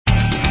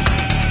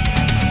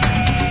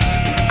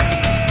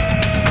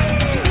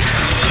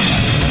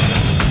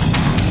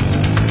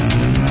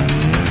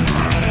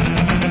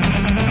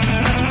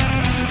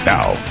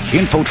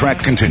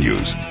InfoTrack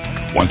continues.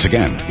 Once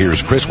again,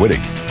 here's Chris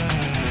Whitting.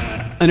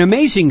 An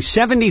amazing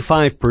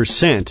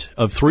 75%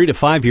 of 3 to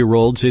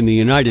 5-year-olds in the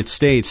United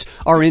States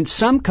are in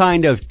some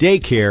kind of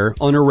daycare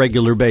on a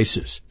regular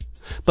basis.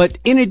 But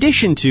in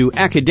addition to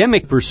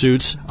academic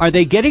pursuits, are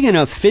they getting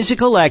enough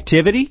physical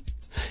activity?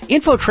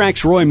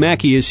 InfoTrack's Roy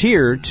Mackey is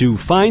here to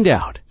find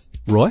out.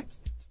 Roy?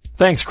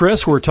 Thanks,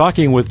 Chris. We're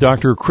talking with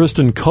Dr.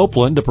 Kristen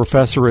Copeland, a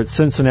professor at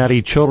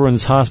Cincinnati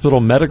Children's Hospital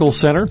Medical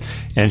Center,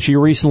 and she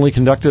recently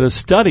conducted a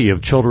study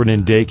of children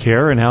in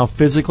daycare and how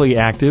physically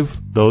active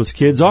those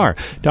kids are.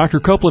 Dr.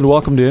 Copeland,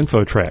 welcome to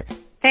InfoTrack.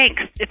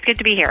 Thanks. It's good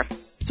to be here.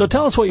 So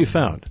tell us what you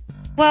found.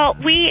 Well,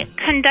 we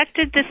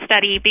conducted this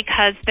study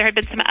because there had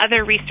been some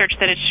other research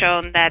that had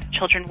shown that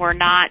children were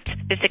not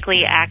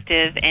physically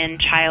active in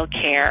child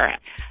care.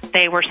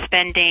 They were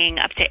spending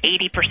up to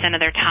 80% of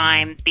their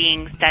time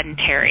being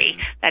sedentary,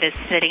 that is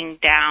sitting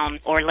down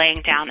or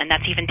laying down, and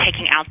that's even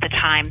taking out the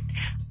time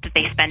that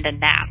they spend in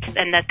naps,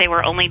 and that they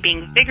were only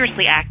being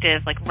vigorously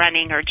active, like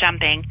running or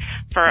jumping,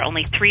 for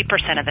only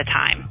 3% of the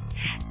time.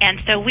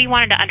 And so we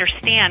wanted to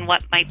understand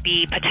what might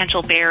be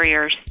potential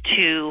barriers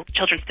to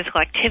children's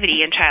physical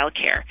activity in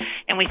childcare.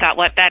 And we thought,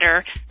 what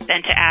better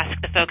than to ask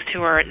the folks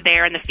who are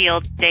there in the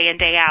field day in,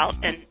 day out,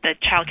 and the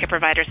childcare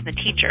providers and the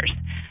teachers.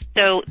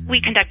 So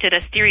we conducted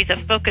a series of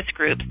focus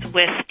groups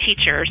with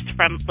teachers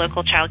from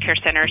local child care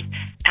centers,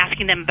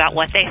 asking them about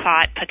what they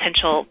thought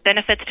potential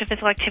benefits to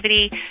physical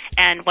activity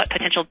and what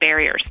potential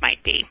barriers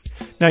might be.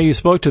 Now, you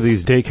spoke to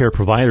these daycare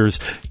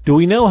providers. Do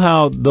we know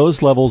how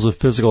those levels of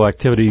physical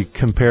activity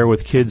compare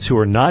with kids who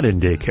are not in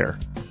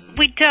daycare?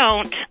 We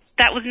don't.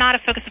 That was not a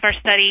focus of our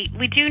study.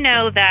 We do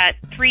know that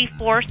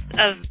 3/4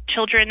 of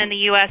children in the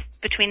U.S.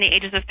 between the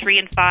ages of 3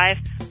 and 5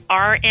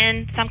 are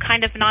in some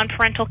kind of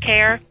non-parental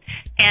care,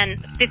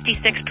 and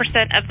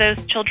 56% of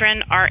those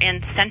children are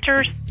in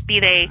centers, be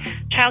they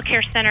child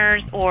care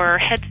centers or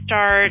Head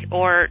Start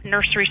or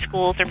nursery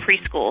schools or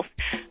preschools.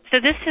 So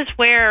this is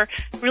where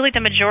really the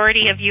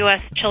majority of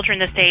U.S. children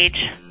this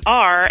age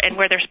are and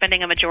where they're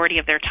spending a majority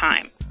of their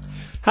time.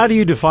 How do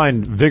you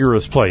define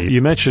vigorous play?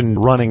 You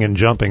mentioned running and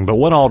jumping, but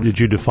what all did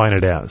you define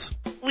it as?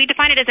 We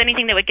define it as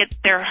anything that would get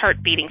their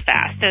heart beating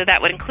fast. So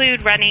that would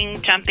include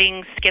running,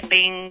 jumping,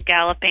 skipping,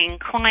 galloping,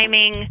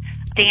 climbing,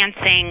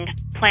 dancing,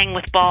 playing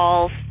with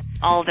balls,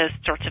 all of those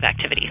sorts of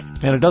activities.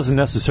 And it doesn't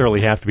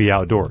necessarily have to be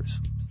outdoors.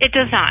 It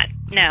does not,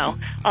 no.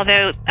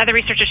 Although other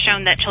research has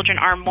shown that children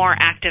are more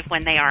active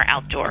when they are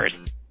outdoors,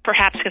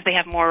 perhaps because they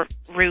have more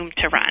room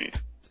to run.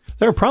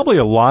 There are probably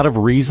a lot of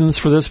reasons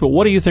for this, but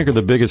what do you think are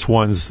the biggest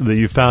ones that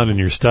you found in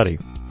your study?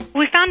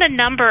 We found a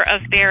number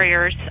of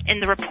barriers.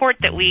 In the report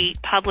that we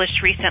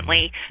published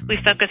recently, we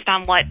focused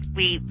on what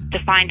we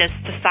defined as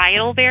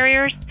societal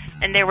barriers,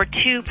 and there were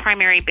 2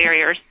 primary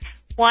barriers.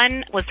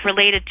 One was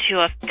related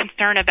to a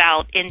concern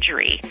about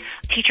injury.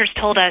 Teachers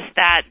told us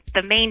that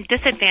the main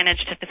disadvantage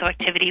to physical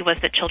activity was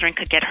that children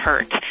could get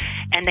hurt.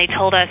 And they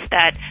told us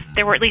that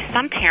there were at least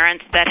some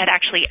parents that had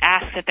actually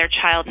asked that their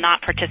child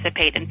not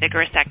participate in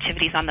vigorous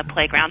activities on the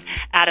playground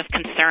out of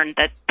concern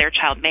that their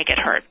child may get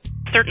hurt.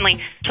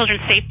 Certainly,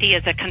 children's safety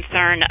is a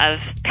concern of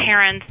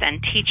parents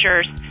and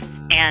teachers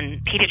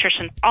and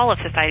pediatricians, all of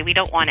society. We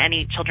don't want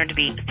any children to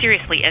be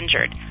seriously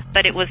injured,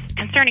 but it was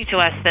concerning to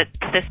us that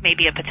this may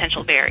be a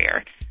potential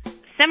barrier.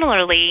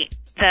 Similarly,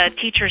 the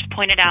teachers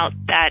pointed out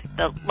that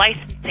the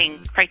licensing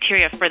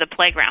criteria for the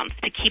playgrounds,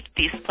 to keep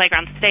these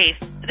playgrounds safe,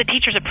 the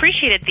teachers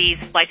appreciated these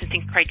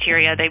licensing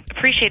criteria. They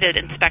appreciated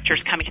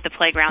inspectors coming to the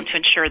playground to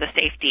ensure the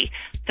safety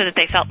so that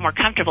they felt more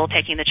comfortable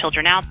taking the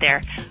children out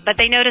there. But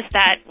they noticed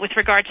that with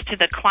regards to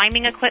the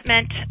climbing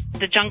equipment,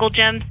 the jungle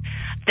gyms,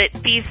 that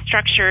these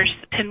structures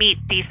to meet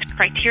these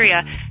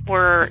criteria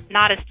were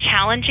not as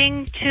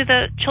challenging to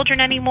the children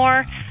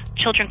anymore.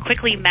 Children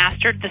quickly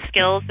mastered the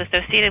skills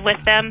associated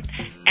with them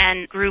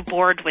and grew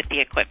bored with the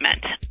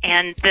equipment.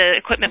 And the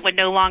equipment would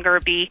no longer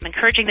be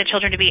encouraging the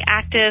children to be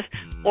active,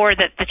 or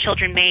that the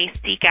children may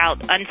seek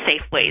out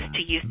unsafe ways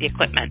to use the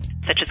equipment,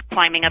 such as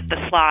climbing up the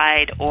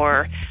slide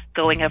or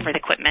going over the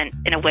equipment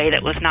in a way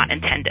that was not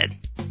intended.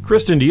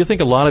 Kristen, do you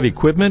think a lot of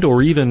equipment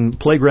or even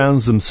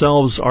playgrounds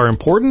themselves are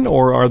important,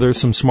 or are there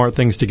some smart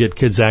things to get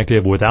kids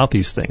active without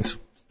these things?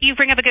 You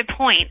bring up a good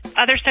point.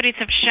 Other studies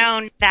have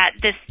shown that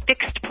this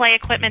fixed play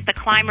equipment, the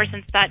climbers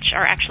and such,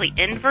 are actually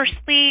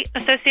inversely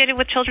associated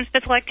with children's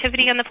physical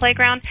activity on the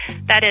playground.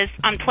 That is,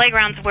 on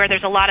playgrounds where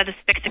there's a lot of this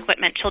fixed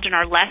equipment, children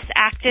are less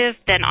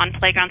active than on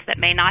playgrounds that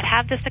may not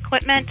have this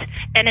equipment.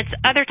 And it's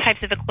other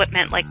types of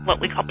equipment, like what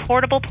we call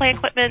portable play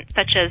equipment,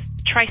 such as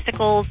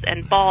tricycles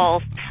and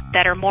balls,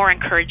 that are more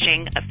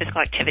encouraging of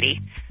physical activity.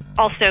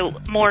 Also,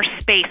 more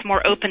space,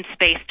 more open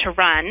space to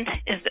run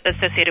is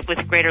associated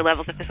with greater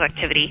levels of physical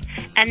activity.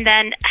 And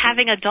then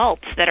having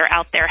adults that are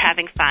out there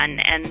having fun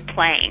and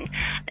playing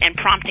and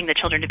prompting the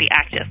children to be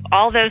active.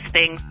 All those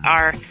things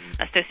are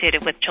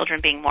associated with children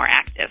being more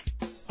active.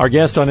 Our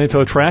guest on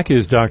InfoTrack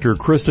is Dr.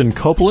 Kristen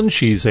Copeland.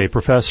 She's a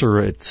professor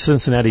at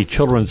Cincinnati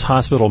Children's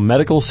Hospital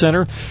Medical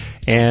Center,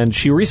 and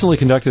she recently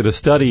conducted a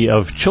study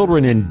of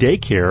children in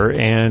daycare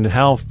and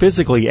how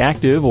physically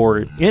active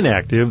or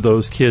inactive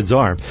those kids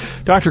are.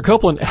 Dr.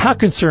 Copeland, how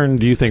concerned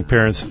do you think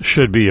parents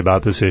should be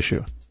about this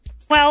issue?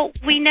 Well,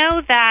 we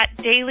know that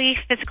daily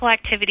physical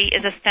activity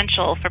is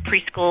essential for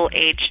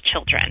preschool-age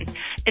children.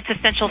 It's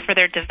essential for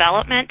their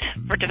development,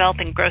 for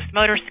developing gross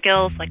motor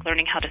skills like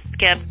learning how to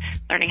skip,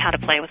 learning how to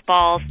play with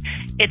balls.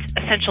 It's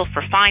essential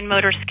for fine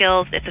motor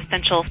skills. It's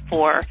essential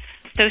for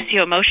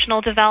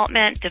socio-emotional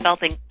development,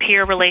 developing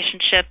peer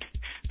relationships,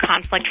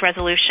 conflict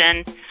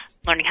resolution,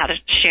 learning how to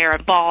share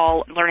a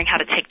ball, learning how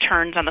to take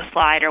turns on the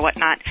slide or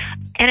whatnot.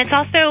 And it's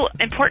also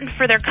important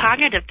for their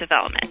cognitive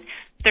development.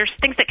 There's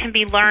things that can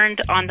be learned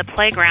on the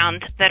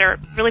playground that are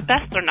really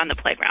best learned on the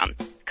playground.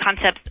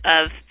 Concepts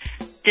of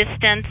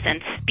distance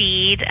and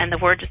speed and the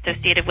words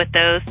associated with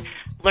those,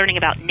 learning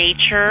about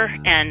nature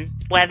and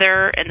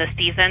weather and the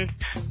seasons.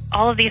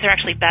 All of these are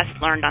actually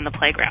best learned on the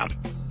playground.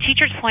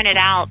 Teachers pointed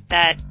out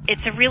that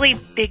it's a really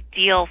big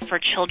deal for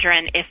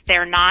children if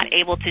they're not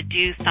able to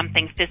do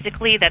something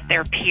physically that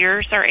their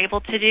peers are able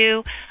to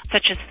do,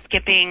 such as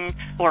skipping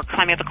or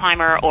climbing up a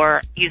climber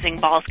or using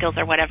ball skills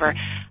or whatever.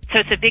 So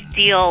it's a big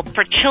deal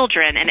for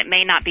children, and it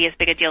may not be as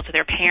big a deal to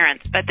their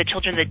parents, but the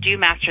children that do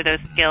master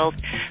those skills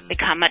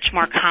become much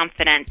more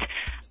confident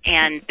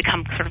and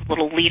become sort of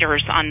little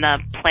leaders on the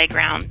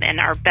playground and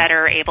are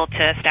better able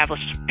to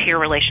establish peer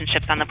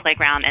relationships on the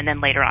playground and then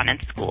later on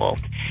in school.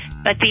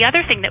 But the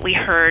other thing that we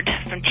heard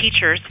from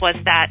teachers was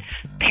that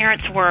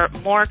parents were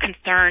more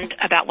concerned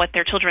about what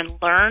their children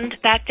learned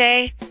that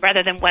day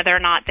rather than whether or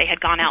not they had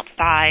gone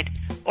outside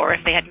or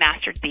if they had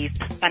mastered these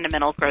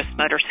fundamental gross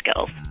motor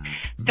skills.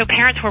 So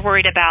parents were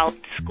worried about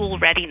school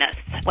readiness,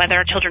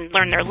 whether children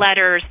learned their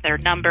letters, their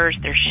numbers,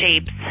 their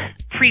shapes,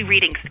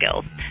 pre-reading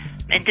skills,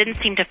 and didn't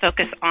seem to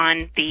focus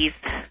on these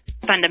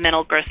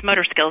fundamental gross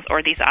motor skills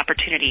or these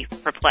opportunities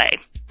for play.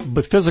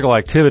 But physical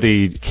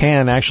activity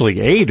can actually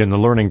aid in the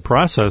learning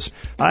process.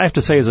 I have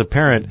to say, as a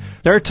parent,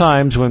 there are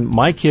times when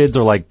my kids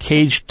are like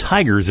caged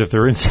tigers if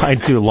they're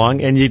inside too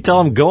long, and you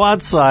tell them, go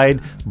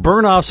outside,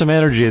 burn off some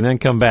energy, and then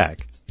come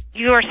back.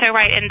 You are so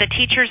right, and the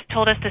teachers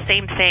told us the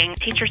same thing.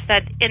 Teachers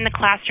said in the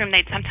classroom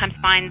they'd sometimes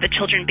find the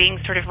children being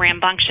sort of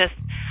rambunctious.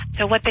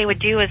 So what they would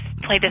do is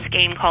play this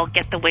game called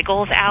Get the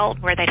Wiggles Out,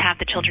 where they'd have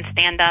the children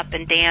stand up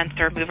and dance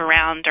or move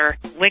around or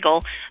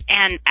wiggle.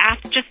 And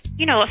after just,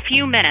 a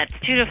few minutes,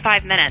 2 to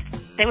 5 minutes,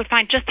 they would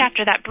find just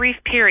after that brief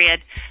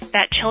period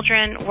that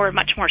children were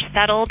much more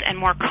settled and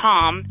more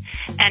calm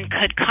and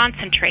could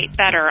concentrate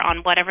better on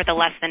whatever the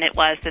lesson it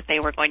was that they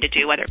were going to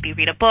do, whether it be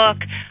read a book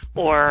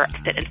or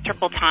sit in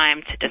circle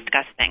time to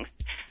discuss things.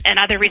 And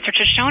other research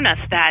has shown us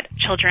that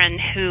children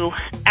who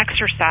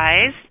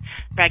exercise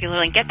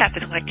regularly and get that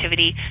physical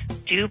activity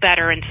do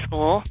better in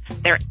school.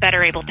 They're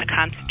better able to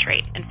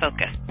concentrate and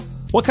focus.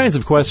 What kinds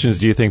of questions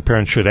do you think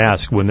parents should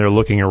ask when they're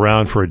looking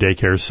around for a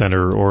daycare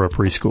center or a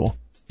preschool?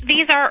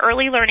 These are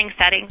early learning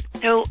settings,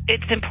 so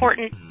it's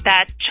important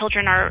that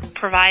children are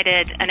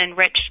provided an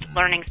enriched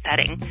learning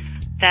setting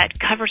that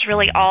covers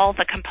really all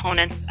the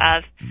components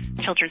of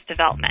children's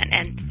development.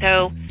 And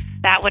so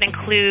that would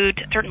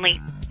include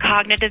certainly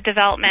cognitive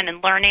development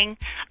and learning,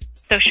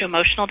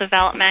 socio-emotional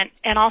development,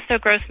 and also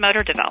gross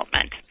motor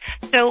development.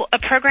 So a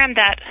program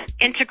that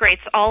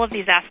integrates all of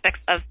these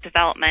aspects of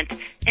development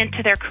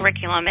into their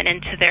curriculum and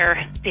into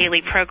their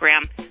daily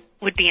program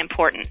would be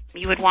important.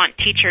 You would want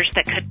teachers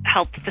that could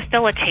help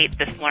facilitate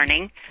this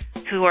learning,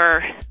 who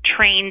are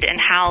trained in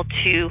how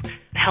to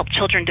help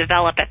children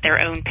develop at their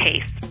own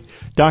pace.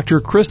 Dr.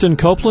 Kristen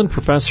Copeland,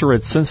 professor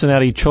at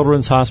Cincinnati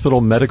Children's Hospital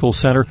Medical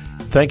Center,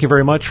 thank you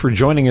very much for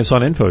joining us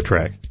on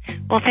InfoTrack.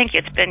 Well, thank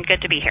you. It's been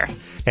good to be here.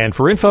 And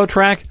for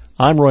InfoTrack,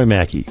 I'm Roy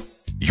Mackey.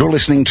 You're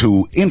listening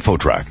to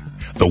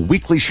InfoTrack, the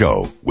weekly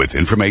show with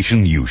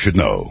information you should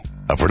know.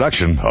 A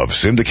production of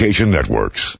Syndication Networks.